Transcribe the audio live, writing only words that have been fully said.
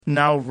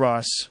Now,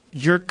 Russ,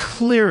 you're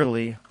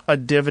clearly a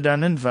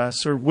dividend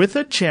investor with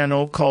a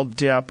channel called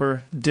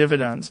Dapper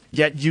Dividends,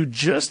 yet you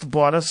just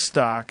bought a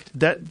stock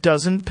that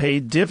doesn't pay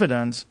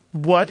dividends.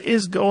 What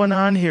is going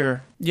on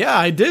here? Yeah,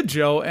 I did,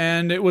 Joe,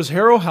 and it was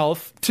Harrow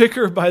Health,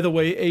 ticker, by the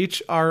way,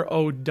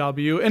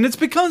 HROW, and it's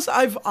because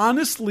I've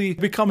honestly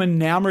become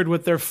enamored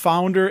with their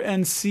founder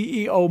and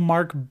CEO,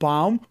 Mark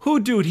Baum, who,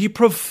 dude, he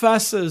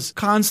professes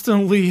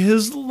constantly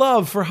his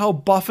love for how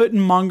Buffett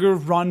and Munger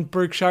run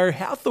Berkshire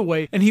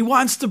Hathaway, and he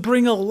wants to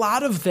bring a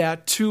lot of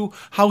that to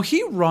how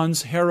he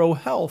runs Harrow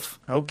Health.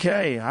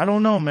 Okay, I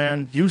don't know,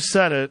 man. You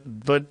said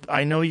it, but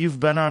I know you've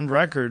been on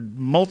record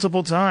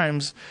multiple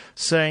times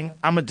saying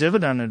I'm a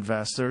dividend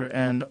investor,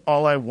 and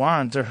all I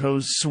want are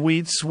those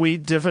sweet,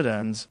 sweet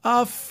dividends.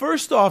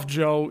 First off,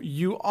 Joe,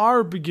 you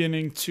are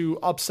beginning to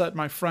upset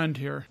my friend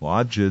here.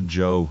 Watch it,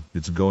 Joe.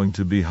 It's going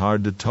to be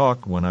hard to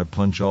talk when I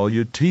plunge all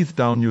your teeth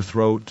down your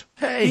throat.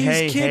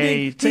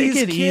 Hey, take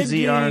it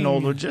easy,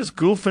 Arnold. We're just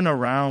goofing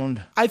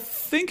around. I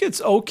think it's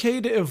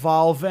okay to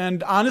evolve,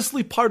 and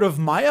honestly, part of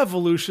my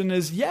evolution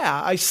is,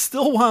 I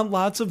still want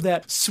lots of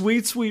that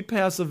sweet, sweet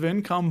passive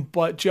income,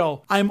 but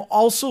Joe, I'm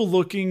also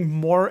looking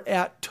more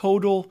at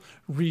total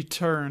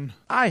return.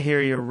 I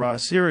hear you,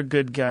 Russ. You're a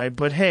good guy,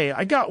 but hey,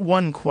 I got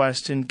one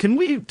question. Can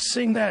we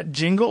sing that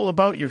jingle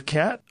about your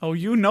cat? Oh,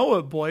 you know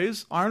it,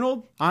 boys.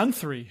 Arnold, on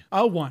 3,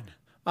 1,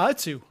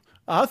 2,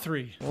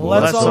 3.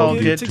 Let's all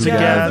get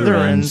together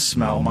and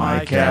smell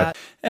my cat.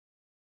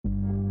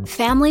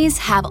 Families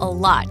have a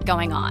lot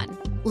going on.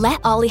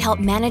 Let Ollie help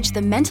manage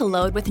the mental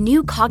load with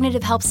new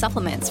cognitive help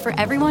supplements for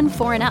everyone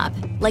 4 and up,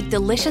 like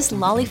delicious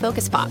Lolly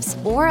Focus Pops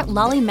or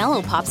Lolly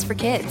Mellow Pops for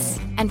kids.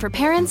 And for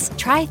parents,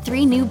 try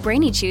 3 new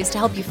Brainy Chews to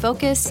help you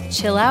focus,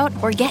 chill out,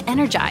 or get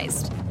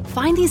energized.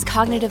 Find these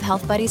cognitive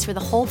health buddies for the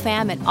whole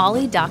fam at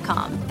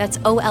ollie.com. That's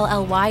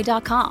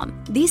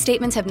OLLY.com. These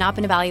statements have not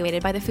been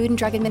evaluated by the Food and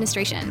Drug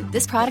Administration.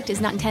 This product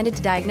is not intended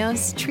to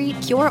diagnose,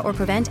 treat, cure, or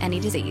prevent any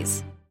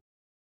disease.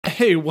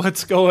 Hey,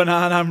 what's going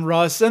on? I'm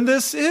Russ, and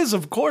this is,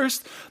 of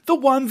course, the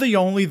one, the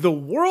only, the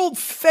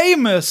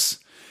world-famous,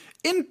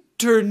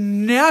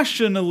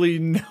 internationally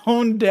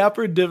known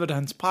Dapper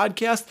Dividends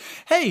podcast.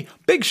 Hey,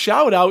 big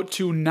shout out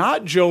to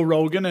not Joe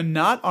Rogan and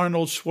not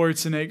Arnold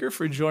Schwarzenegger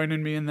for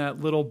joining me in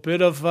that little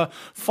bit of a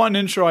fun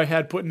intro I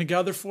had putting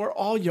together for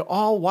all you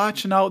all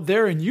watching out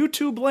there in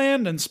YouTube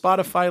land and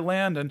Spotify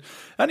land and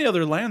any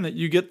other land that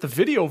you get the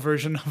video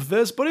version of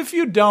this. But if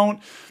you don't,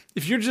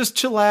 if you're just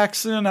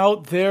chillaxing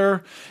out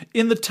there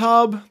in the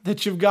tub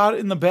that you've got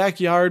in the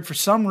backyard for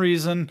some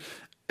reason,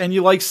 and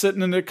you like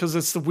sitting in it because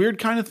it's the weird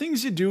kind of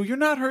things you do, you're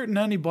not hurting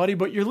anybody,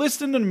 but you're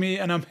listening to me,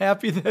 and I'm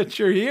happy that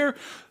you're here.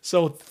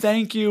 So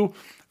thank you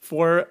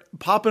for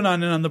popping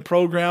on in on the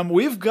program.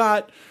 We've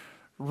got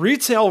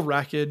retail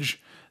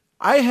wreckage.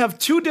 I have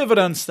 2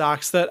 dividend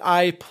stocks that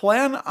I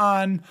plan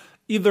on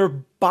either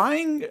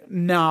buying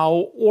now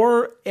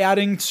or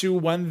adding to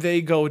when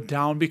they go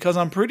down, because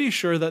I'm pretty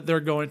sure that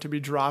they're going to be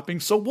dropping.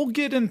 So we'll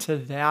get into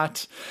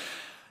that.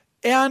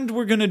 And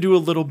we're going to do a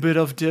little bit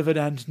of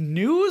dividend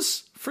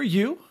news for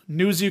you.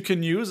 News you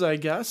can use, I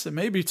guess. It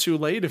may be too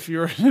late if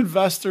you're an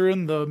investor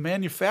in the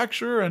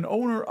manufacturer and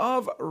owner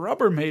of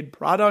Rubbermaid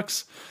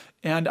products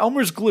and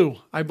Elmer's Glue,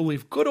 I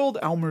believe. Good old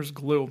Elmer's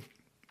Glue.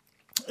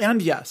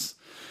 And yes,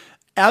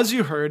 as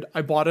you heard,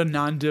 I bought a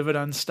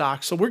non-dividend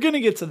stock. So we're going to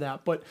get to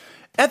that. But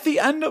at the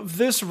end of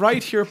this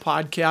right here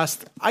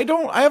podcast, I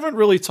haven't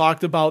really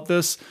talked about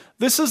this.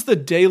 This is the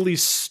Daily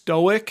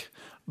Stoic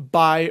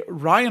by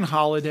Ryan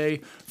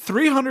Holiday.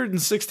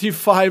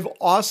 365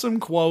 awesome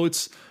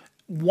quotes,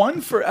 one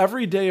for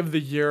every day of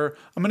the year.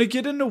 I'm going to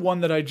get into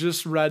one that I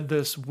just read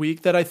this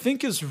week that I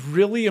think is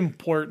really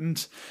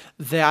important,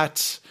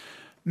 that,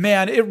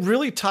 man, it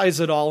really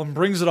ties it all and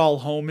brings it all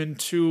home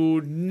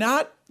into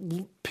not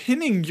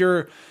pinning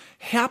your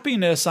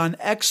happiness on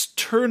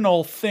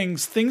external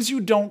things you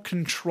don't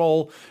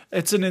control.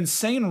 It's an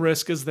insane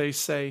risk, as they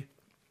say.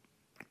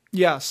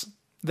 Yes,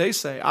 they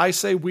say, I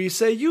say, we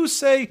say, you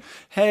say,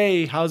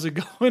 hey, how's it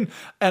going?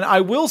 And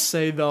I will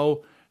say,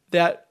 though,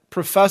 that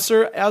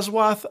Professor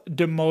Aswath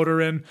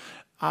Damodaran,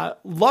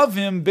 love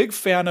him, big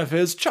fan of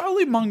his.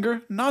 Charlie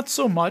Munger, not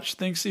so much,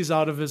 thinks he's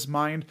out of his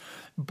mind.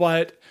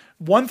 But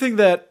one thing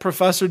that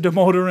Professor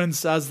Damodaran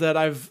says that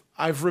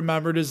I've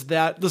remembered is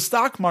that the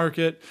stock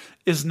market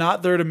is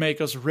not there to make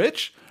us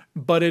rich,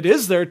 but it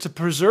is there to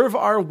preserve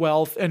our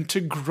wealth and to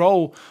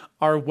grow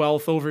our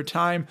wealth over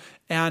time.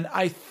 And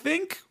I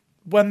think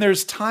when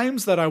there's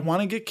times that I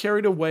want to get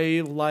carried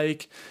away,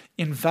 like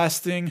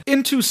investing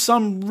into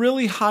some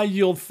really high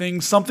yield thing,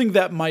 something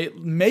that might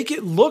make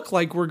it look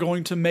like we're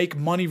going to make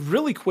money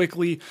really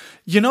quickly,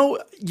 you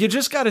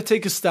just got to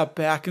take a step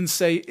back and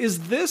say,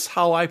 is this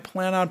how I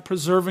plan on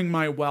preserving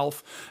my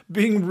wealth?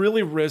 Being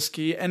really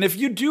risky. And if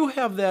you do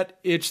have that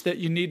itch that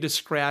you need to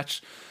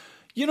scratch,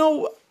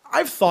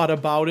 I've thought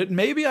about it.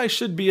 Maybe I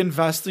should be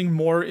investing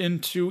more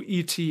into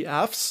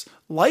ETFs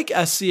like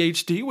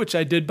SCHD, which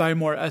I did buy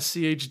more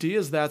SCHD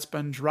as that's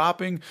been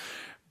dropping.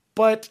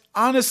 But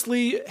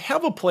honestly,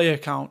 have a play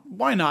account.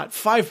 Why not?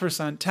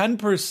 5%,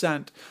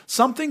 10%,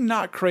 something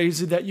not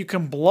crazy that you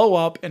can blow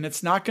up and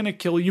it's not going to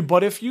kill you.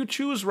 But if you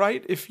choose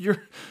right, if you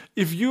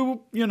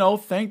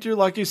thanked your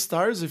lucky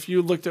stars, if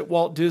you looked at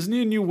Walt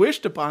Disney and you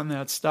wished upon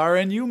that star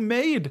and you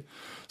made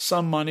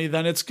some money,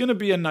 then it's going to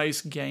be a nice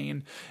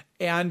gain.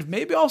 And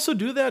maybe also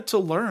do that to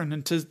learn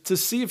and to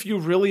see if you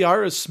really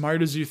are as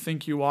smart as you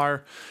think you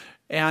are.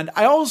 And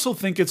I also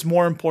think it's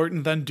more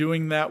important than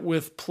doing that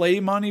with play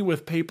money,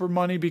 with paper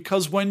money,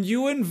 because when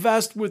you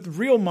invest with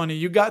real money,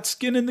 you got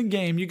skin in the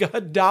game, you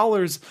got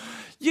dollars,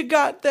 you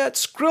got that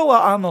Skrilla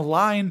on the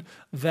line,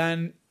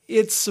 then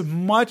it's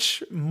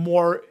much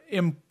more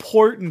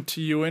important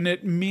to you and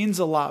it means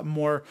a lot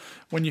more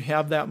when you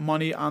have that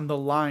money on the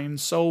line.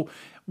 So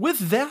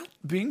with that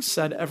being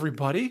said,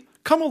 everybody,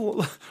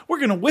 we're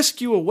going to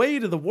whisk you away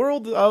to the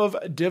world of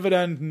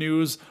dividend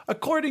news.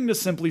 According to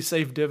Simply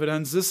Safe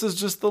Dividends, this is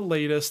just the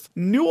latest.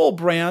 Newell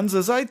Brands,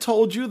 as I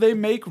told you, they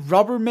make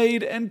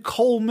Rubbermaid and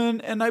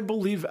Coleman and I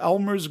believe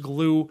Elmer's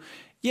glue.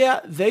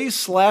 Yeah, they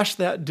slashed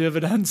that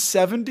dividend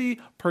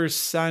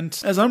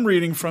 70%. As I'm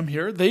reading from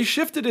here, they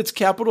shifted its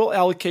capital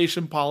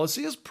allocation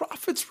policy as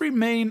profits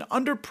remain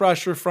under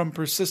pressure from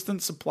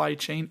persistent supply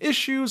chain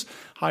issues,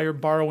 higher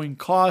borrowing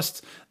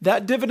costs.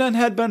 That dividend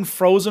had been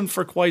frozen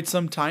for quite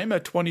some time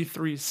at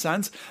 23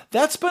 cents.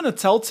 That's been a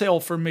telltale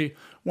for me.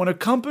 When a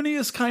company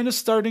is kind of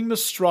starting to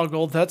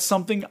struggle, that's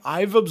something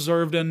I've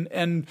observed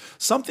and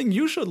something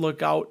you should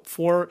look out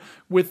for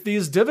with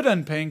these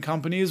dividend-paying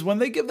companies. When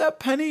they give that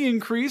penny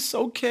increase,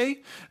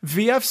 okay.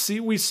 VFC,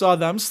 we saw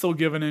them still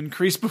give an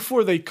increase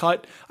before they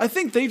cut. I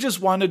think they just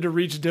wanted to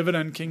reach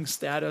Dividend King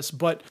status.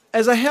 But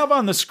as I have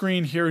on the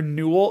screen here,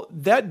 Newell,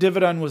 that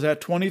dividend was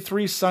at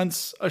 23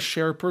 cents a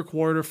share per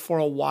quarter for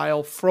a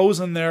while,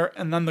 frozen there,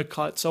 and then the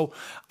cut. So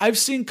I've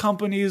seen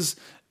companies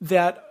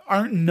that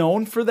aren't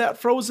known for that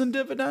frozen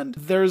dividend.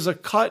 There's a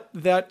cut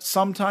that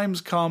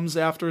sometimes comes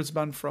after it's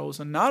been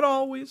frozen. Not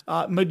always.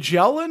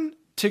 Magellan,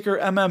 ticker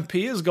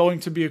MMP, is going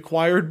to be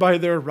acquired by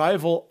their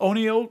rival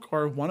Oneok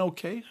or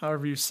OneOK,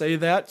 however you say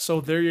that.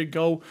 So there you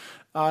go.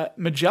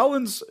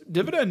 Magellan's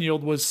dividend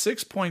yield was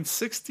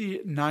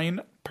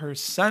 6.69%.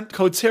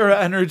 Coterra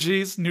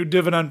Energy's new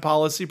dividend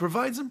policy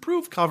provides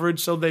improved coverage,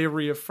 so they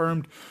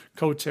reaffirmed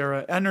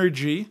Coterra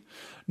Energy.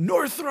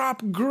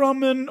 Northrop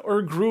Grumman,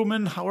 or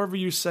Grumman, however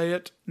you say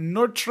it,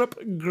 Northrop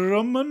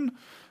Grumman,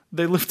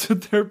 they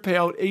lifted their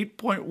payout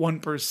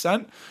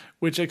 8.1%,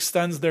 which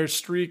extends their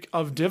streak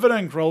of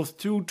dividend growth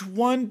to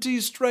 20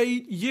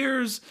 straight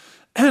years.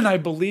 And I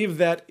believe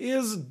that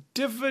is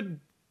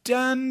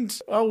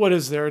dividend. Oh, what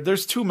is there?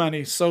 There's too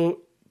many.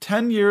 So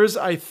 10 years,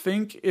 I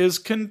think, is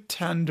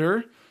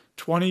contender.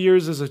 20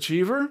 years is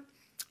achiever.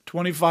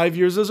 25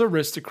 years as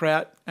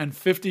aristocrat, and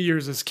 50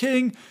 years as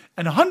king,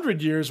 and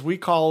 100 years, we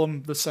call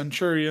them the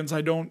centurions. I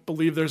don't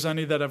believe there's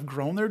any that have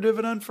grown their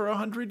dividend for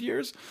 100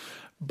 years,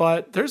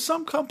 but there's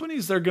some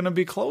companies that are going to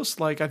be close.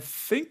 Like I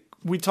think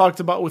we talked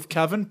about with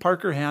Kevin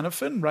Parker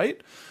Hannafin,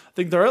 right? I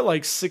think they're at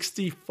like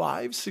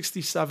 65,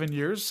 67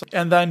 years.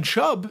 And then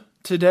Chubb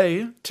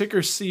today,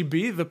 ticker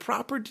CB, the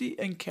property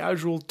and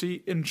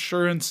casualty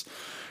insurance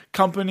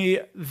company,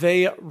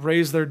 they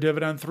raised their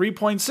dividend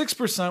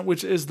 3.6%,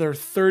 which is their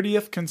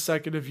 30th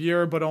consecutive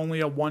year, but only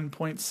a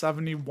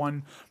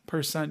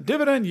 1.71%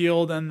 dividend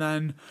yield. And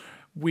then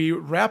we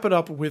wrap it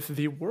up with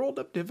the world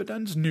of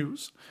dividends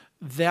news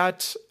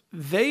that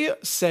they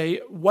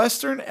say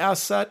Western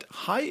Asset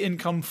High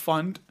Income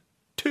Fund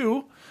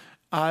 2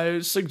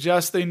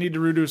 suggests they need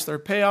to reduce their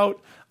payout.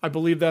 I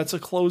believe that's a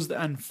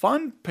closed-end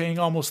fund paying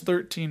almost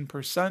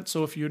 13%.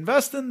 So if you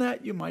invest in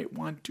that, you might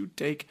want to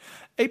take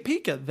a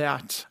peek at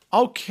that.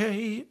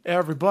 Okay,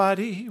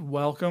 everybody,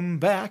 welcome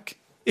back.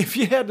 If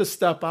you had to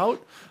step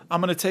out,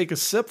 I'm going to take a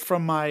sip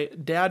from my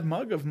dad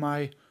mug of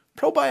my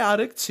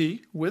probiotic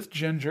tea with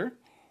ginger.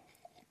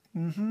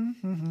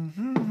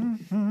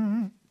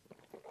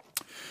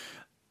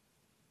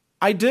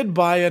 I did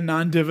buy a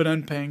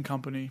non-dividend paying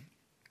company,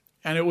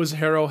 and it was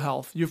Harrow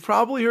Health. You've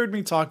probably heard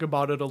me talk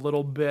about it a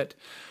little bit.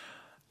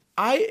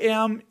 I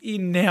am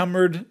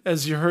enamored,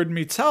 as you heard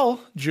me tell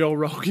Joe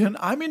Rogan,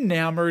 I'm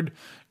enamored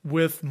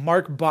with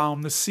Mark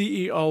Baum, the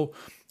CEO.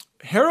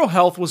 Harrow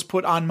Health was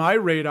put on my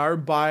radar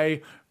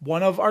by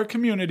one of our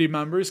community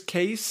members,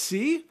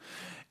 KC,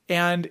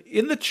 and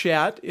in the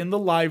chat, in the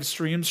live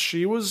streams,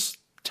 she was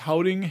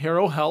touting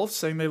Harrow Health,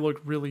 saying they look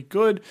really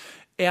good,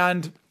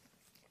 and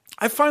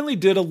I finally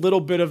did a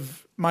little bit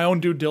of my own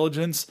due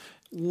diligence.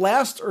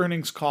 Last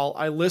earnings call,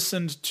 I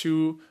listened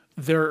to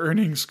their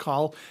earnings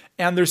call,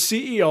 and their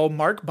CEO,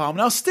 Mark Baum.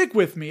 Now, stick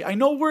with me. I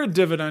know we're a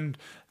dividend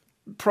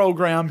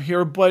program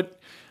here, but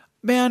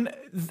man,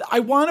 I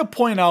want to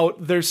point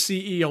out their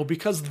CEO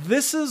because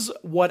this is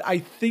what I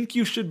think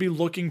you should be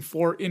looking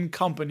for in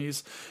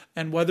companies.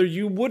 And whether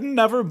you wouldn't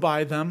never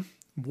buy them,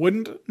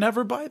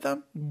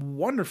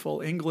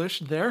 wonderful English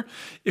there.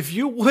 If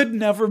you would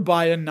never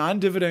buy a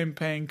non-dividend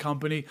paying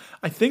company,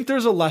 I think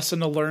there's a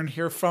lesson to learn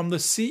here from the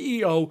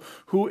CEO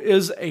who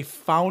is a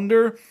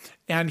founder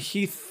and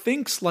he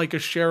thinks like a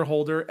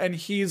shareholder and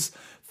he's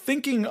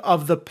thinking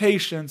of the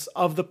patients,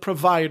 of the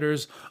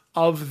providers,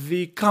 of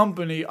the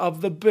company,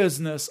 of the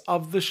business,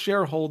 of the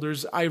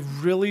shareholders. I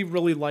really,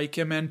 really like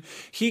him. And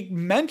he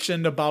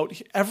mentioned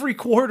about every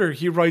quarter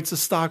he writes a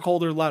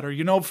stockholder letter.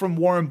 You know, from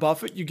Warren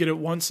Buffett, you get it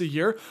once a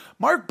year.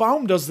 Mark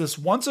Baum does this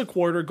once a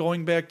quarter,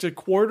 going back to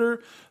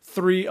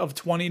Q3 of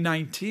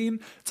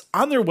 2019. It's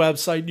on their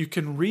website. You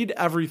can read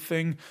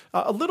everything.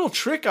 A little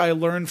trick I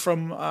learned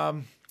from,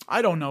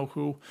 I don't know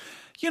who.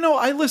 You know,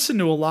 I listen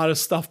to a lot of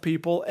stuff,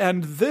 people,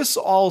 and this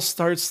all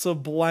starts to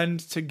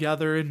blend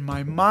together in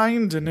my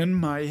mind and in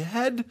my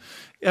head.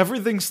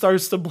 Everything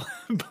starts to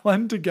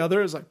blend together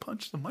as I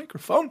punch the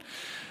microphone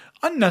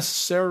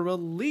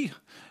unnecessarily.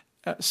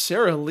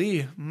 Sara Lee.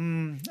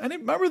 I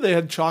didn't remember they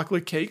had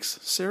chocolate cakes.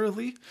 Sara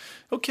Lee.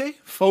 Okay,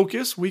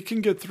 focus. We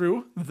can get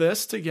through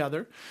this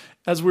together.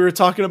 As we were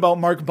talking about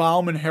Mark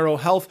Baum and Harrow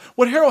Health,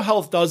 what Harrow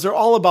Health does, they're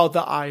all about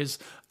the eyes.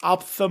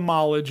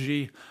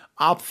 Ophthalmology.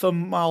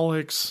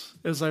 Ophthalmolics,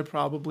 as I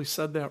probably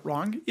said that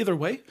wrong, either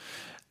way.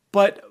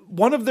 But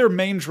one of their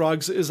main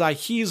drugs is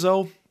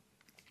IHEEZO.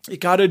 It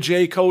got a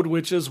J code,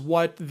 which is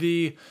what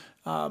the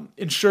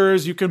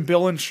insurers, you can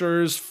bill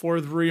insurers for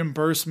the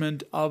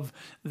reimbursement of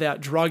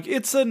that drug.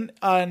 It's it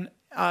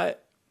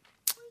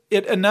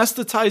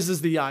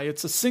anesthetizes the eye.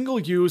 It's a single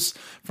use.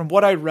 From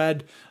what I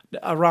read,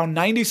 around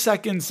 90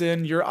 seconds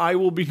in, your eye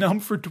will be numb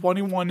for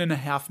 21 and a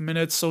half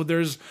minutes. So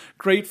there's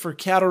great for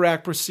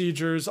cataract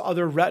procedures,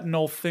 other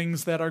retinal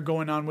things that are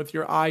going on with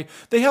your eye.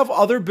 They have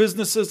other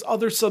businesses,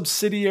 other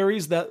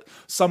subsidiaries that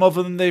some of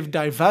them they've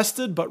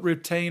divested but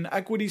retain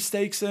equity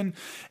stakes in.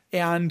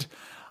 And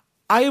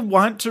I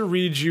want to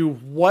read you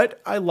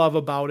what I love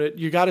about it.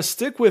 You got to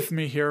stick with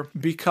me here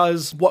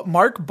because what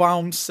Mark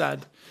Baum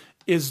said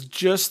is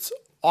just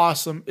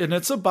awesome. And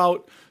it's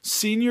about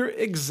senior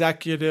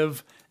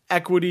executive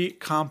equity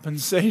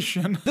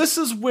compensation. This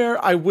is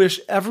where I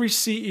wish every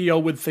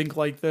CEO would think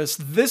like this.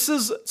 This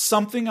is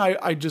something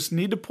I just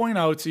need to point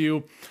out to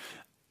you.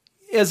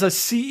 As a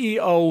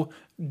CEO,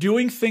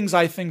 doing things,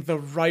 I think, the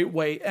right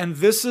way. And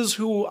this is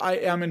who I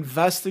am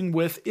investing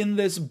with in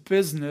this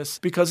business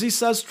because he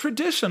says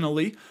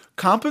traditionally,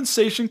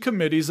 compensation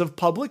committees of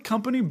public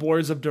company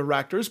boards of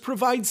directors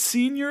provide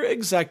senior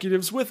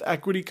executives with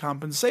equity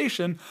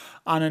compensation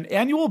on an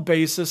annual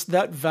basis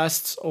that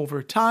vests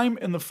over time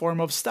in the form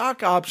of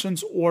stock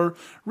options or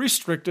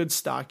restricted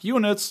stock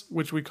units,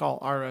 which we call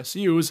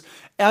RSUs,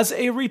 as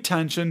a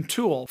retention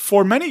tool.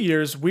 For many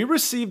years, we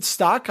received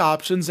stock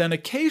options and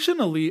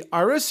occasionally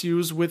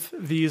RSUs with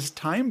these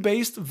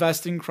time-based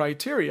vesting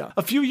criteria.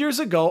 A few years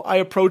ago, I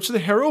approached the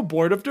Harrow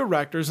Board of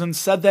Directors and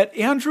said that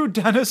Andrew,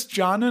 Dennis,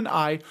 John, and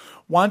I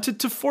wanted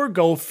to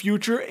forego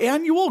future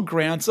annual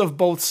grants of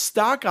both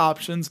stock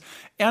options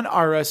and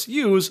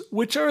RSUs,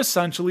 which are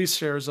essentially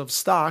shares of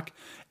stock,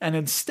 and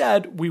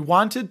instead we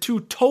wanted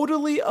to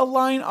totally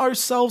align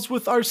ourselves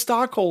with our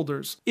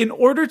stockholders. In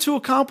order to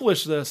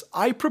accomplish this,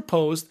 I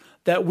proposed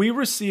that we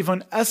receive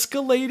an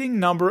escalating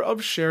number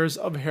of shares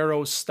of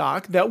Harrow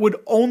stock that would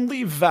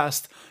only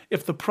vest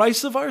if the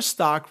price of our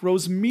stock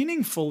rose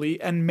meaningfully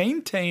and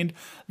maintained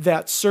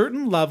that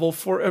certain level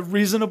for a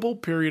reasonable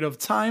period of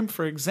time.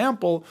 For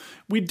example,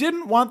 we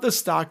didn't want the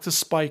stock to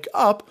spike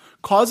up,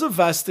 cause a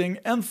vesting,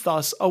 and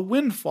thus a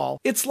windfall.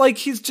 It's like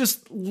he's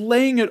just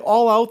laying it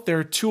all out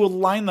there to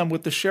align them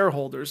with the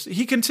shareholders.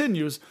 He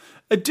continues,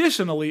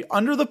 additionally,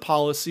 under the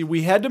policy,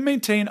 we had to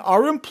maintain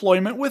our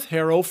employment with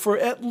Harrow for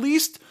at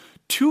least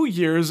 2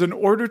 years in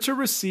order to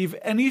receive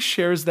any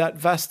shares that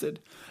vested.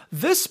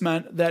 This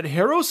meant that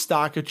Harrow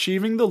stock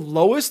achieving the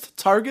lowest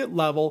target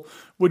level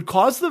would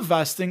cause the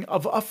vesting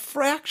of a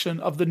fraction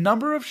of the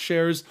number of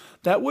shares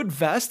that would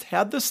vest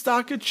had the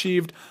stock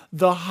achieved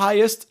the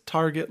highest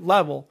target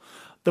level.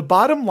 The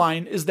bottom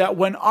line is that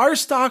when our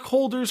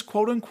stockholders,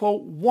 quote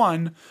unquote,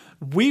 won,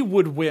 we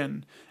would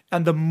win.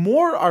 And the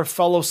more our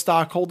fellow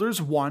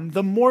stockholders won,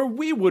 the more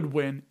we would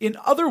win. In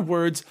other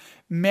words,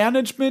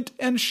 management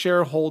and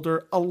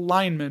shareholder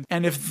alignment.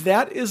 And if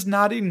that is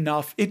not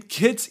enough, it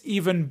gets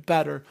even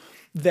better.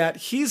 That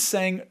he's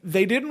saying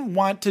they didn't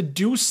want to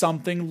do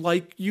something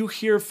like you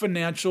hear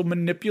financial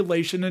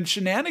manipulation and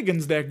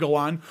shenanigans that go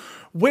on,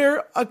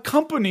 where a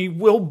company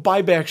will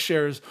buy back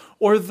shares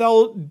or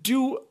they'll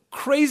do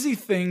crazy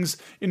things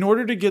in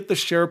order to get the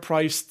share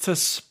price to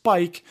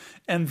spike,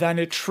 and then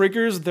it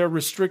triggers their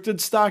restricted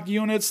stock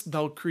units.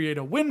 They'll create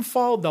a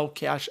windfall, they'll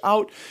cash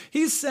out.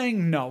 He's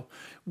saying no.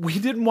 We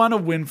didn't want a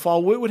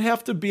windfall. We would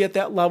have to be at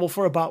that level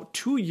for about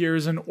 2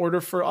 years in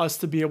order for us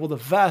to be able to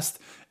vest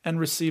and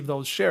receive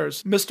those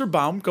shares. Mr.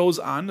 Baum goes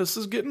on. This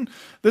is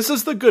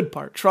the good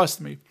part.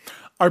 Trust me.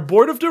 Our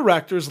board of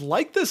directors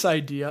liked this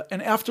idea,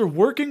 and after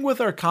working with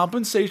our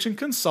compensation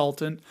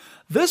consultant,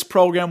 this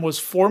program was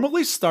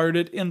formally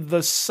started in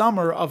the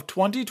summer of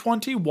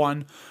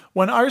 2021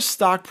 when our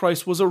stock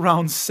price was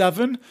around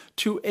 $7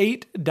 to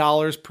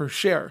 $8 per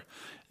share.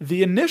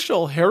 The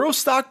initial Harrow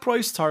stock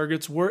price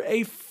targets were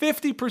a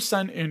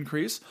 50%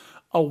 increase,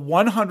 a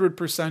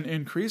 100%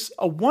 increase,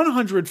 a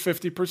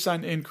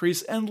 150%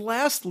 increase, and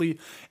lastly,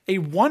 a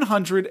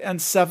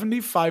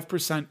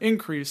 175%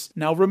 increase.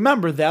 Now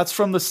remember, that's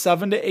from the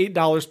 $7 to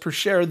 $8 per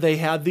share. They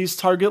had these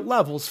target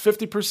levels,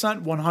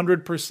 50%,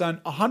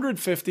 100%,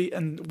 150,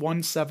 and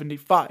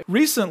 175.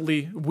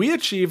 Recently, we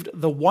achieved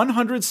the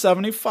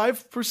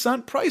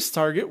 175% price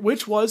target,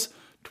 which was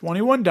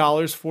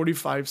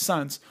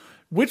 $21.45,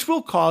 which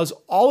will cause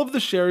all of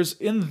the shares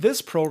in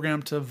this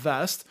program to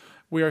vest.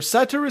 We are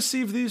set to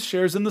receive these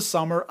shares in the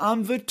summer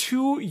on the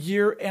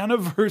 2-year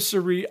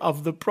anniversary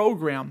of the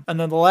program. And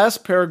then the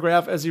last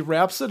paragraph as he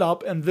wraps it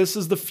up, and this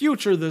is the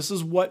future, this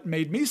is what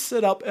made me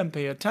sit up and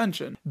pay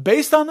attention.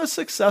 Based on the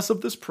success of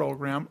this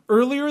program,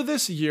 earlier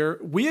this year,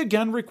 we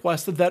again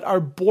requested that our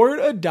board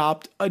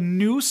adopt a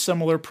new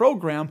similar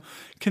program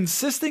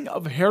consisting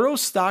of Harrow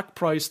stock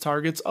price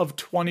targets of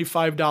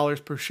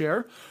 $25 per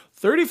share,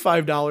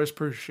 $35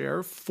 per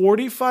share,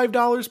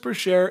 $45 per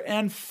share,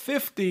 and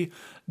 $50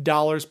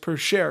 per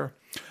share.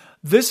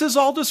 This is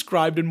all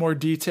described in more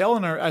detail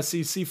in our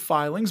SEC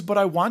filings, but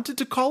I wanted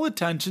to call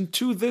attention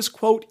to this,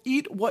 quote,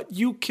 eat what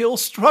you kill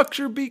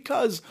structure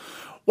because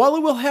while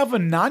it will have a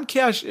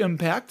non-cash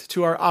impact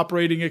to our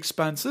operating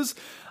expenses,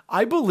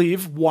 I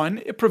believe,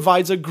 one, it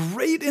provides a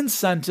great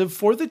incentive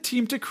for the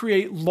team to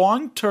create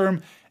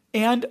long-term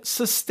and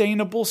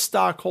sustainable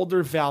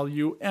stockholder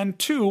value. And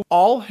two,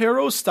 all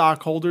Harrow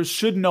stockholders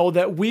should know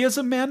that we as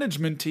a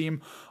management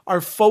team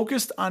are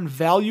focused on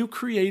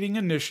value-creating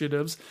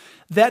initiatives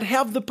that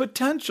have the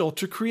potential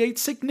to create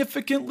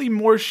significantly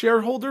more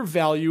shareholder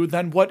value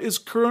than what is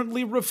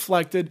currently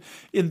reflected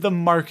in the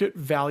market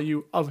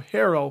value of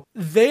Harrow.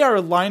 They are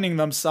aligning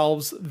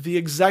themselves, the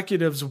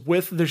executives,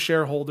 with the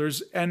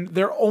shareholders, and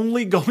they're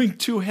only going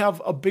to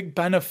have a big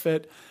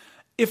benefit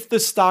if the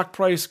stock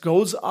price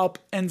goes up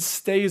and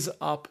stays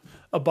up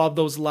above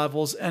those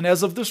levels. And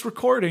as of this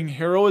recording,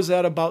 Harrow is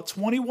at about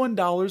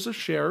 $21 a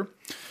share.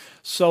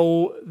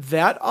 So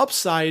that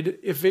upside,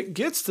 if it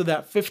gets to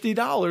that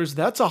 $50,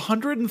 that's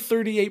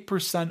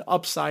 138%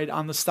 upside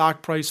on the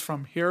stock price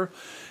from here.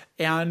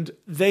 And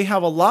they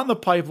have a lot in the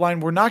pipeline.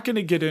 We're not going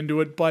to get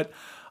into it, but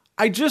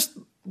I just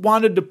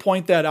wanted to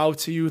point that out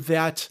to you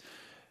that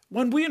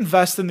when we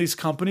invest in these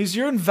companies,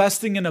 you're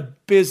investing in a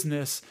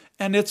business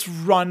and it's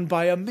run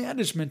by a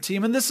management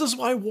team. And this is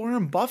why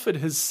Warren Buffett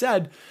has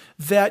said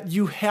that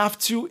you have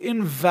to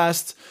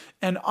invest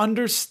and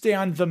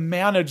understand the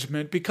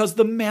management because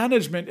the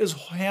management is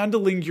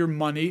handling your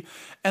money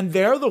and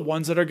they're the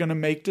ones that are going to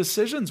make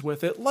decisions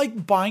with it,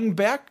 like buying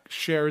back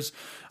shares.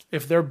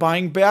 If they're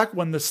buying back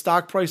when the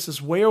stock price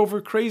is way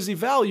over crazy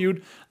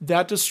valued,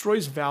 that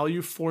destroys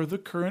value for the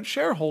current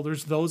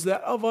shareholders, those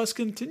that of us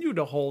continue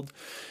to hold.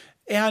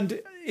 And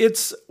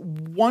it's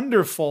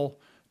wonderful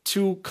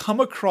to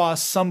come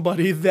across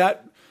somebody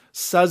that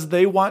says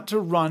they want to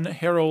run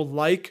Harrow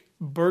like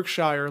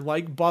Berkshire,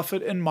 like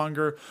Buffett and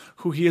Munger,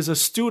 who he is a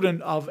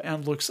student of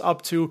and looks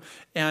up to.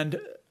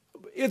 And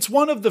it's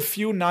one of the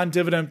few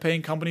non-dividend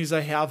paying companies I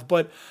have,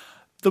 but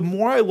the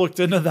more I looked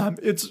into them,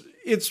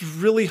 it's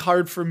really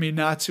hard for me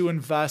not to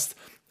invest.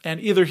 And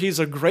either he's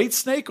a great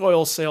snake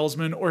oil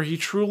salesman or he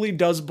truly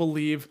does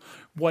believe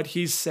what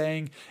he's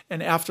saying.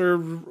 And after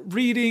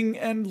reading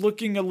and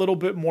looking a little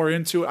bit more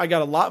into it, I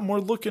got a lot more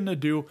looking to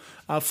do.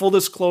 Full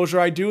disclosure,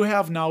 I do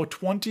have now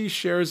 20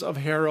 shares of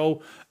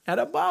Harrow at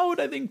about,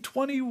 I think,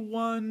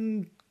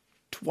 21,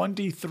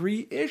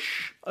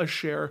 23-ish a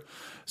share.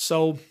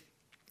 So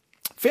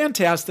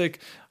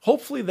fantastic.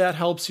 Hopefully that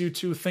helps you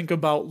to think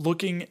about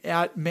looking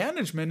at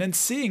management and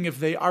seeing if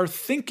they are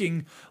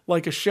thinking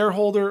like a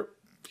shareholder.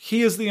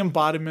 He is the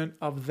embodiment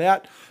of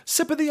that.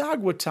 Sip of the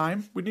agua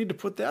time. We need to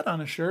put that on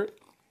a shirt.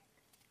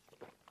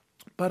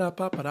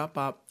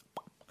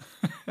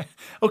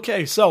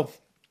 Okay, so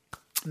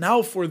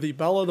now for the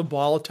bell of the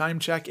ball, time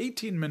check,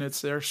 18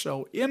 minutes there,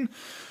 so in.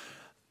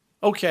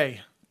 Okay,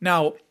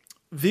 now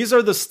these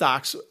are the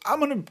stocks. I'm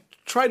going to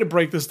try to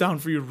break this down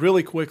for you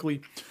really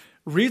quickly.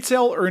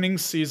 Retail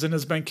earnings season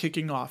has been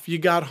kicking off. You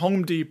got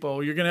Home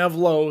Depot, you're going to have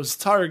Lowe's,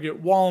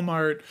 Target,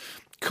 Walmart,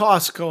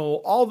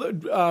 Costco, all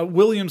the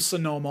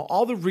Williams-Sonoma,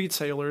 all the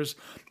retailers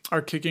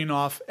are kicking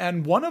off.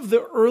 And one of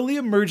the early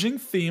emerging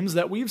themes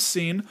that we've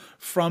seen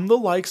from the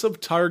likes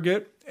of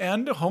Target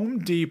and Home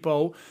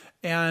Depot,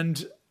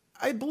 and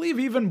I believe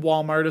even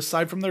Walmart,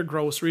 aside from their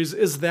groceries,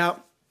 is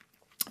that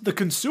the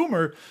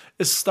consumer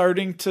is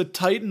starting to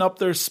tighten up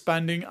their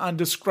spending on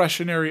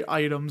discretionary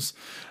items.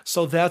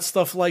 So that's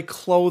stuff like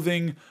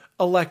clothing,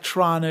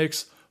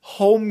 electronics,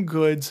 home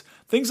goods,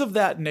 things of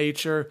that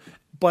nature.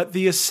 But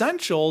the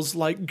essentials,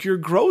 like your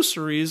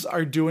groceries,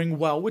 are doing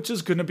well, which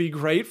is going to be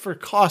great for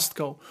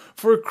Costco,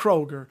 for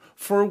Kroger,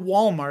 for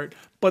Walmart.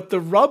 But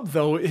the rub,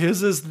 though,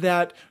 is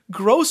that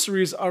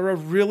groceries are a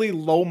really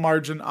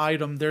low-margin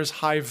item. There's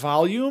high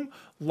volume,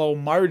 low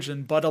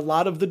margin, but a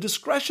lot of the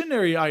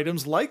discretionary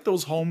items, like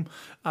those home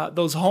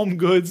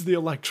goods, the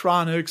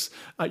electronics,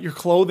 your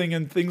clothing,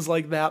 and things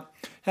like that,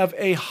 have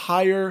a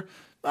higher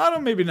I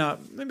don't, maybe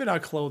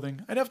not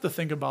clothing. I'd have to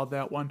think about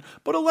that one.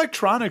 But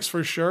electronics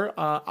for sure.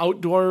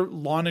 Outdoor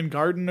lawn and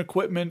garden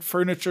equipment,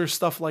 furniture,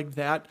 stuff like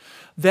that.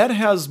 That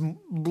has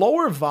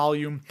lower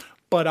volume,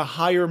 but a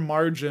higher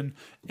margin.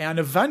 And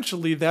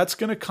eventually that's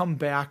going to come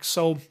back.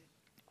 So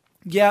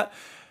yeah,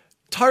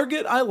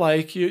 Target I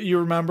like. You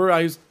remember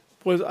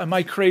am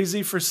I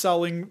crazy for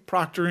selling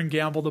Procter &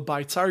 Gamble to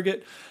buy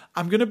Target?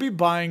 I'm going to be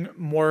buying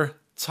more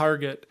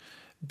Target.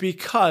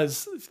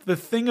 Because the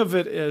thing of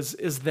it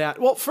is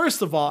that, well,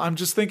 first of all, I'm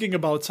just thinking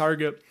about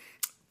Target.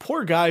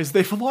 Poor guys,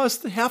 they've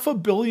lost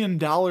 $500 million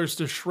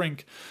to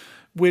shrink,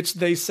 which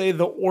they say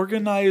the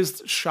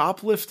organized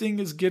shoplifting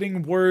is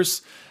getting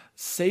worse.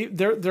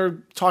 They're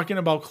talking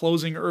about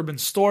closing urban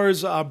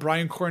stores.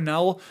 Brian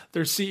Cornell,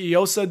 their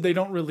CEO, said they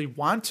don't really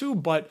want to,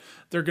 but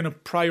they're going to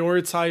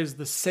prioritize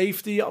the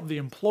safety of the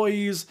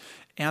employees,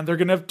 and they're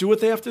going to do what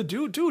they have to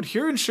do. Dude,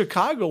 here in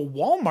Chicago,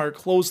 Walmart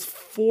closed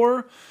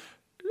 4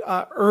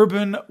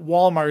 urban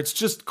Walmarts,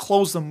 just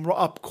closed them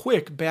up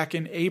quick back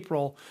in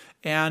April.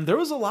 And there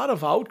was a lot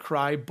of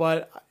outcry,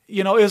 but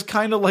it was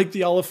kind of like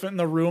the elephant in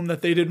the room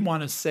that they didn't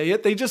want to say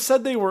it. They just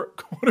said they were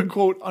quote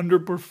unquote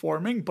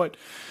underperforming, but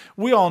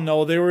we all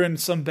know they were in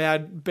some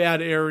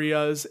bad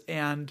areas.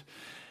 And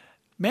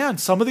man,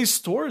 some of these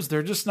stores,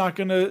 they're just not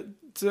going to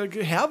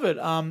have it.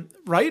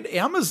 Right?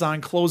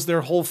 Amazon closed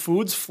their Whole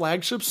Foods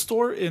flagship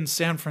store in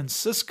San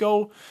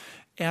Francisco.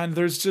 And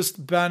there's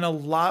just been a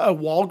lot of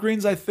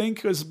Walgreens, I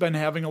think, has been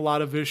having a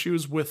lot of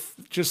issues with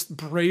just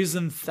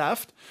brazen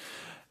theft.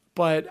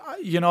 But,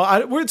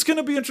 it's going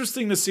to be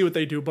interesting to see what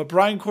they do. But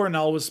Brian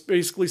Cornell was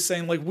basically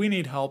saying, like, we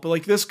need help.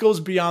 Like, this goes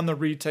beyond the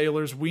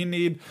retailers. We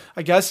need,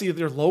 I guess,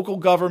 either local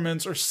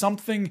governments or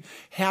something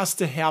has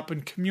to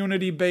happen,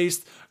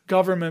 community-based,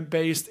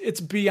 government-based.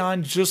 It's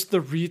beyond just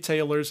the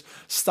retailers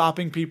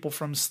stopping people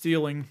from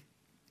stealing.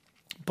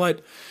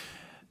 But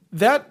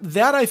That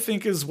I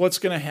think is what's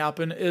going to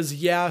happen is,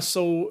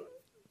 so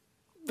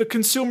the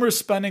consumer is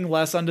spending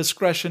less on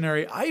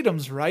discretionary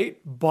items, right?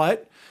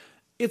 But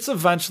it's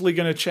eventually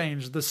going to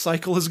change. The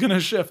cycle is going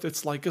to shift.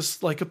 It's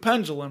like a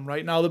pendulum.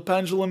 Right now, the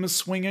pendulum is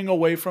swinging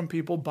away from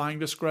people buying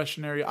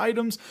discretionary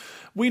items.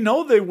 We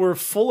know they were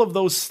full of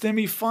those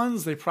stimmy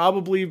funds. They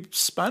probably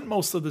spent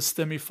most of the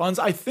stimmy funds.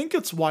 I think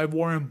it's why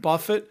Warren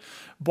Buffett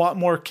bought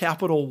more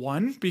Capital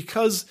One,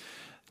 because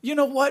you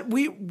know what?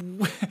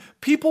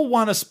 People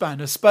want to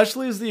spend,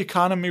 especially as the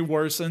economy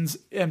worsens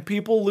and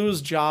people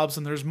lose jobs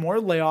and there's more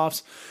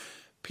layoffs.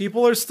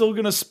 People are still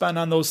going to spend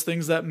on those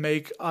things that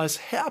make us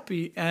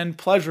happy and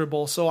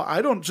pleasurable. So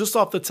I don't, just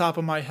off the top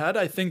of my head,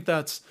 I think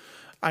that's,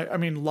 I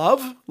mean,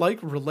 love, like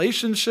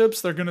relationships,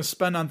 they're going to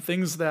spend on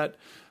things that,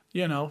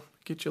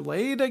 get you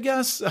laid, I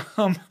guess.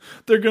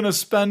 They're going to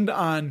spend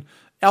on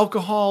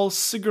alcohol,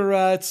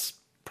 cigarettes,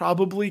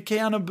 probably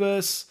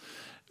cannabis,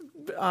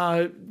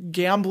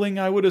 gambling,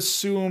 I would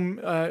assume,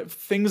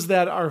 things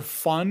that are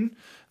fun,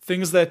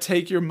 things that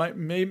take your,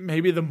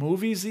 maybe the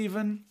movies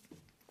even.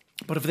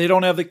 But if they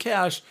don't have the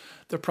cash,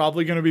 they're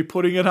probably going to be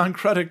putting it on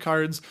credit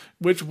cards,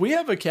 which we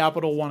have a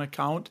Capital One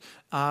account.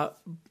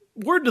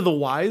 Word to the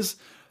wise,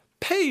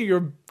 pay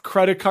your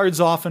credit cards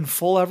off in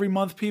full every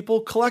month,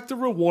 people. Collect the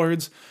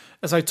rewards.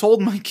 As I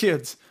told my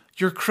kids,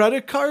 your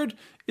credit card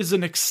is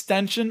an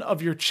extension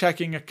of your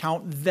checking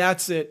account.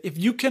 That's it. If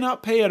you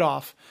cannot pay it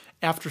off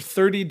after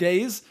 30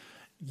 days,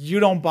 you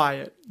don't buy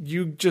it.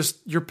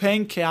 You're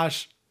paying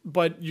cash,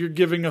 but you're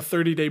giving a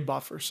 30-day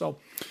buffer. So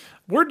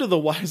word to the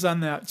wise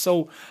on that.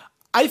 So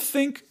I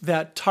think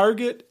that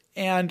Target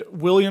and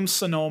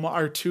Williams-Sonoma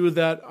are two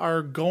that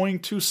are going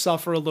to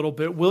suffer a little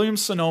bit.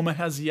 Williams-Sonoma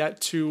has yet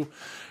to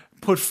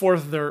put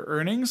forth their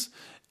earnings,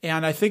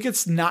 and I think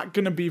it's not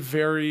going to be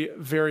very,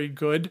 very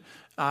good.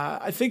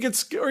 I think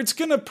it's going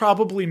to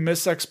probably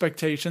miss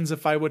expectations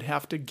if I would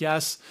have to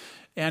guess.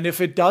 And if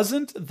it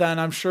doesn't, then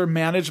I'm sure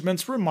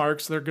management's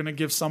remarks, they're going to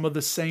give some of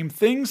the same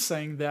things,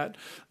 saying that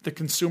the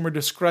consumer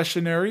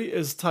discretionary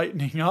is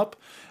tightening up.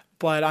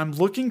 But I'm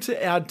looking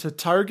to add to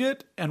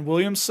Target and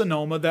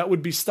Williams-Sonoma. That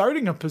would be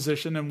starting a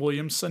position in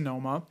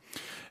Williams-Sonoma.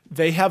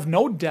 They have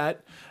no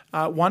debt.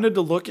 Wanted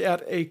to look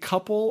at a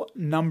couple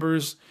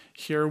numbers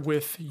here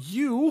with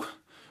you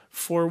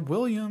for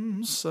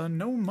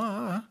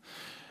Williams-Sonoma.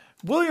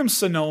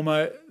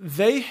 Williams-Sonoma,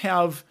 they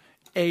have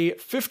a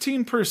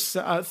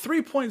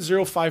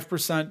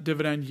 3.05%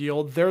 dividend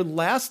yield. Their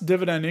last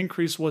dividend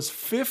increase was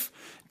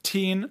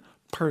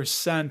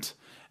 15%.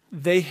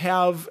 They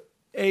have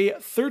a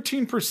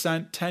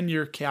 13%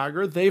 10-year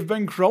CAGR. They've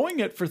been growing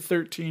it for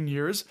 13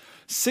 years,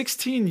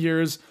 16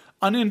 years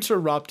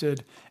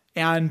uninterrupted.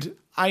 And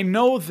I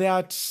know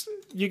that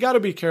you got to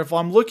be careful.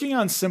 I'm looking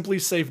on Simply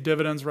Safe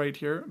Dividends right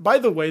here. By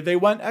the way, they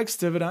went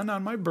ex-dividend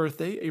on my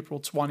birthday,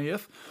 April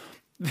 20th.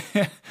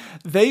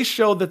 They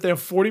show that they have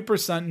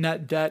 40%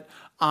 net debt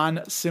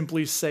on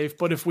Simply Safe.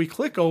 But if we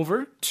click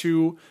over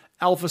to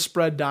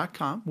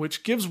alphaspread.com,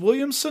 which gives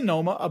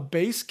Williams-Sonoma a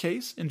base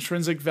case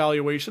intrinsic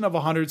valuation of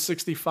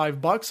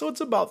 $165, so it's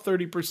about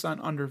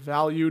 30%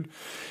 undervalued.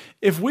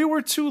 If we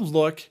were to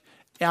look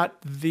at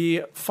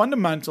the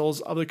fundamentals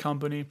of the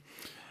company,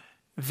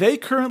 They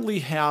currently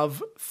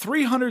have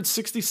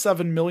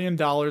 $367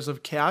 million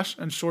of cash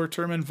and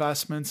short-term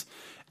investments,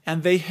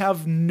 and they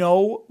have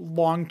no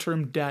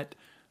long-term debt.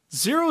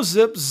 Zero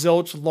zip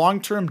zilch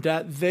long-term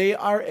debt. They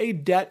are a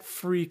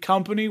debt-free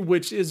company,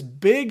 which is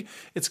big.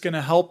 It's going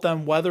to help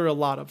them weather a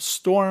lot of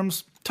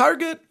storms.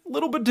 Target, a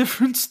little bit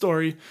different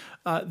story.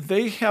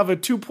 They have a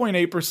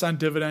 2.8%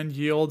 dividend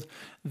yield.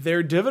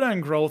 Their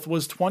dividend growth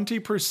was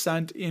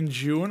 20% in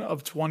June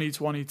of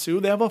 2022.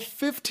 They have a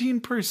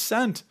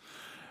 15%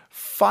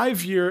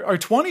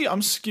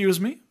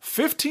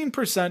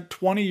 15%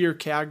 20-year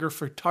CAGR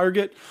for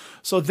Target.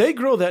 So they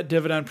grow that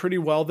dividend pretty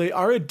well. They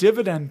are a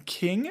dividend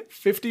king,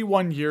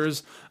 51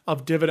 years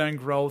of dividend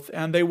growth.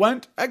 And they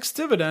went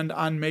ex-dividend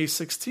on May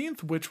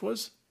 16th, which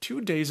was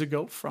 2 days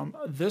ago from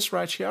this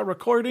right here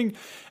recording.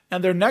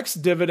 And their next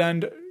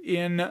dividend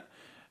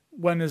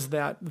when is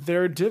that?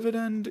 Their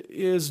dividend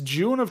is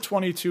June of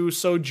 22.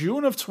 So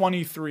June of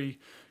 23.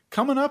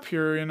 Coming up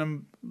here in a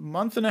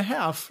month and a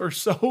half or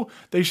so,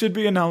 they should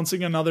be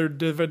announcing another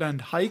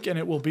dividend hike, and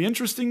it will be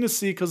interesting to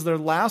see because their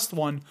last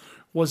one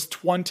was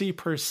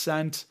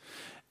 20%.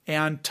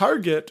 And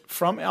Target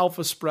from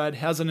Alpha Spread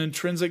has an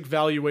intrinsic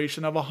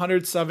valuation of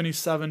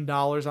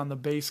 $177 on the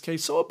base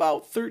case, so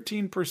about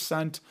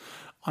 13%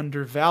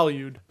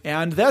 undervalued.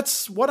 And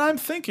that's what I'm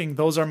thinking.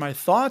 Those are my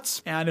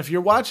thoughts. And if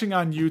you're watching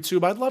on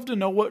YouTube, I'd love to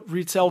know what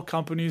retail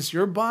companies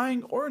you're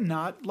buying or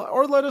not,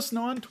 or let us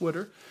know on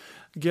Twitter.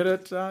 Get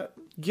it,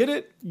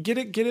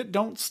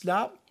 don't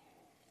stop.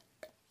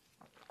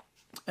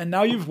 And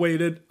now you've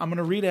waited. I'm going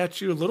to read at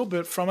you a little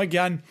bit from,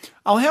 again,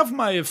 I'll have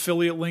my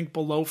affiliate link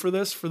below for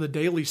this, for the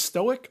Daily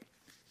Stoic.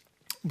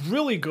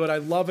 Really good. I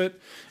love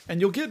it.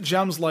 And you'll get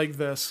gems like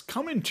this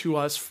coming to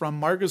us from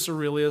Marcus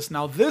Aurelius.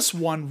 Now, this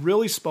one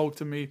really spoke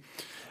to me,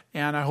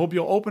 and I hope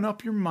you'll open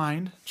up your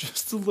mind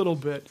just a little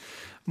bit.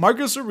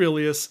 Marcus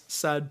Aurelius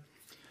said,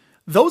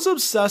 "Those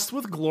obsessed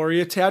with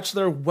glory attach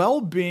their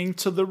well-being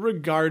to the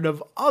regard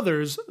of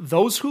others.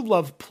 Those who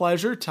love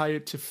pleasure tie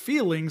it to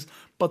feelings,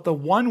 but the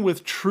one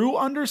with true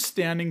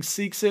understanding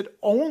seeks it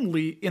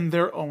only in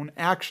their own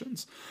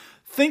actions.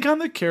 Think on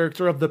the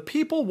character of the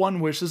people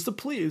one wishes to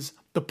please,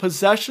 the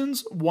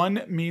possessions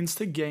one means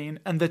to gain,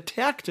 and the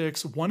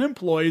tactics one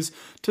employs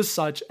to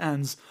such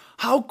ends.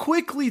 How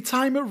quickly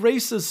time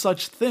erases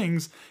such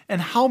things,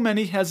 and how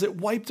many has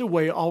it wiped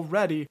away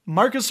already?"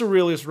 Marcus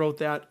Aurelius wrote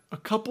that a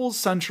couple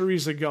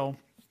centuries ago.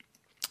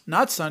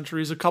 Not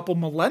centuries, a couple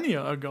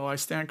millennia ago, I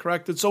stand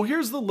corrected. So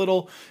here's the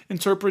little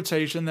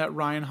interpretation that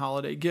Ryan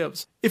Holiday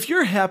gives. If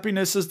your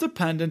happiness is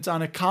dependent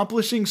on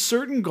accomplishing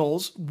certain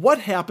goals,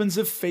 what happens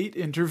if fate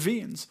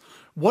intervenes?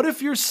 What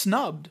if you're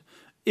snubbed?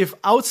 If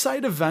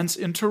outside events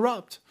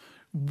interrupt?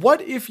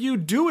 What if you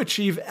do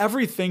achieve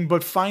everything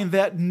but find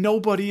that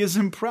nobody is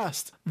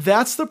impressed?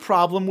 That's the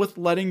problem with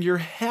letting your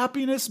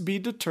happiness be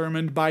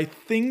determined by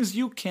things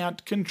you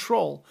can't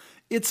control.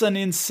 It's an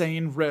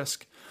insane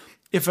risk.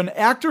 If an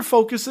actor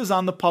focuses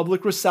on the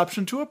public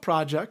reception to a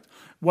project,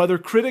 whether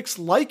critics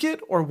like it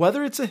or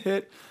whether it's a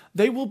hit,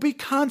 they will be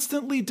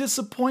constantly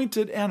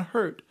disappointed and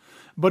hurt.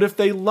 But if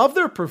they love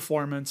their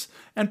performance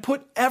and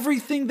put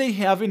everything they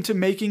have into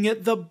making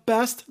it the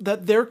best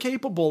that they're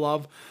capable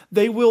of,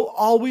 they will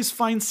always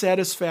find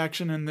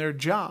satisfaction in their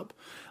job.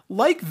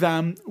 Like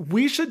them,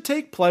 we should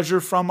take pleasure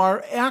from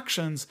our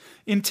actions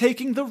in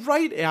taking the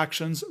right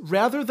actions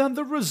rather than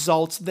the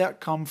results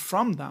that come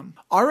from them.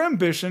 Our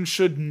ambition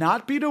should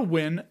not be to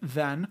win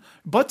then,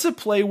 but to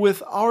play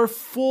with our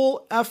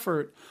full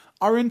effort.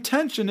 Our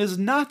intention is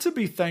not to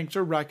be thanked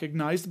or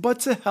recognized,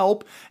 but to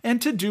help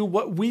and to do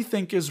what we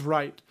think is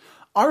right.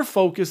 Our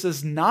focus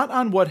is not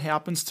on what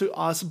happens to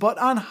us, but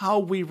on how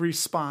we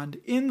respond.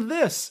 In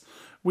this,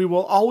 we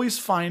will always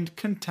find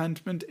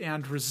contentment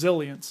and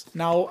resilience.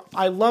 Now,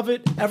 I love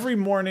it. Every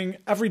morning,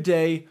 every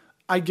day,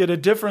 I get a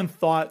different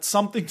thought,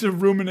 something to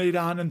ruminate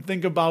on and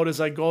think about as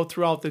I go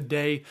throughout the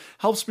day.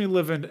 Helps me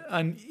live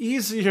an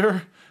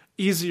easier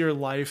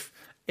life,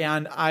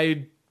 and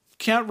I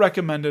can't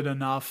recommend it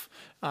enough.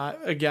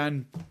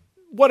 Again,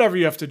 whatever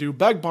you have to do,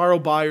 beg, borrow,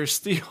 buy, or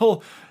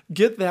steal,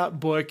 get that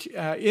book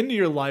into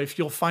your life.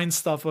 You'll find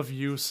stuff of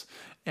use.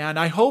 And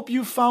I hope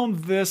you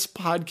found this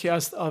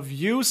podcast of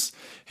use.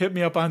 Hit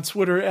me up on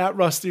Twitter at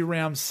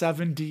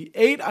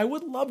RustyRam78. I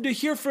would love to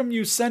hear from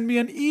you. Send me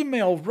an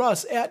email,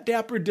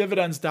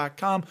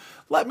 russ@dapperdividends.com.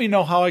 Let me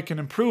know how I can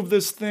improve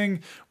this thing,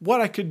 what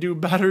I could do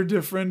better,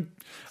 different.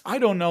 I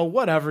don't know,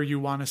 whatever you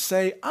want to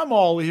say. I'm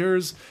all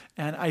ears,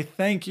 and I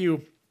thank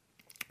you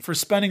for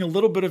spending a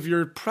little bit of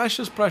your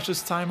precious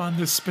time on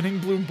this spinning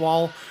blue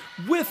ball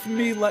with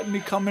me, letting me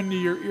come into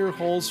your ear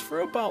holes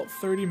for about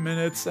 30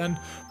 minutes and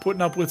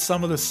putting up with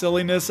some of the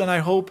silliness. And I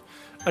hope,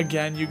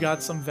 again, you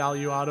got some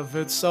value out of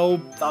it. So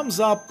thumbs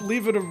up,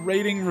 leave it a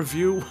rating,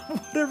 review,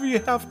 whatever you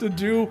have to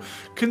do.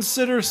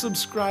 Consider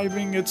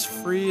subscribing. It's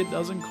free. It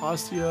doesn't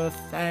cost you a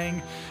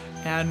thing.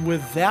 And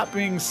with that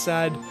being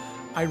said,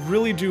 I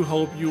really do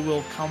hope you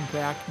will come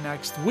back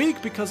next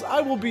week, because I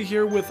will be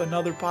here with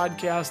another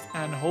podcast,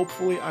 and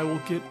hopefully I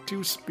will get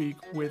to speak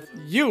with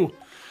you.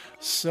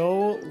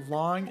 So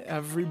long,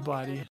 everybody.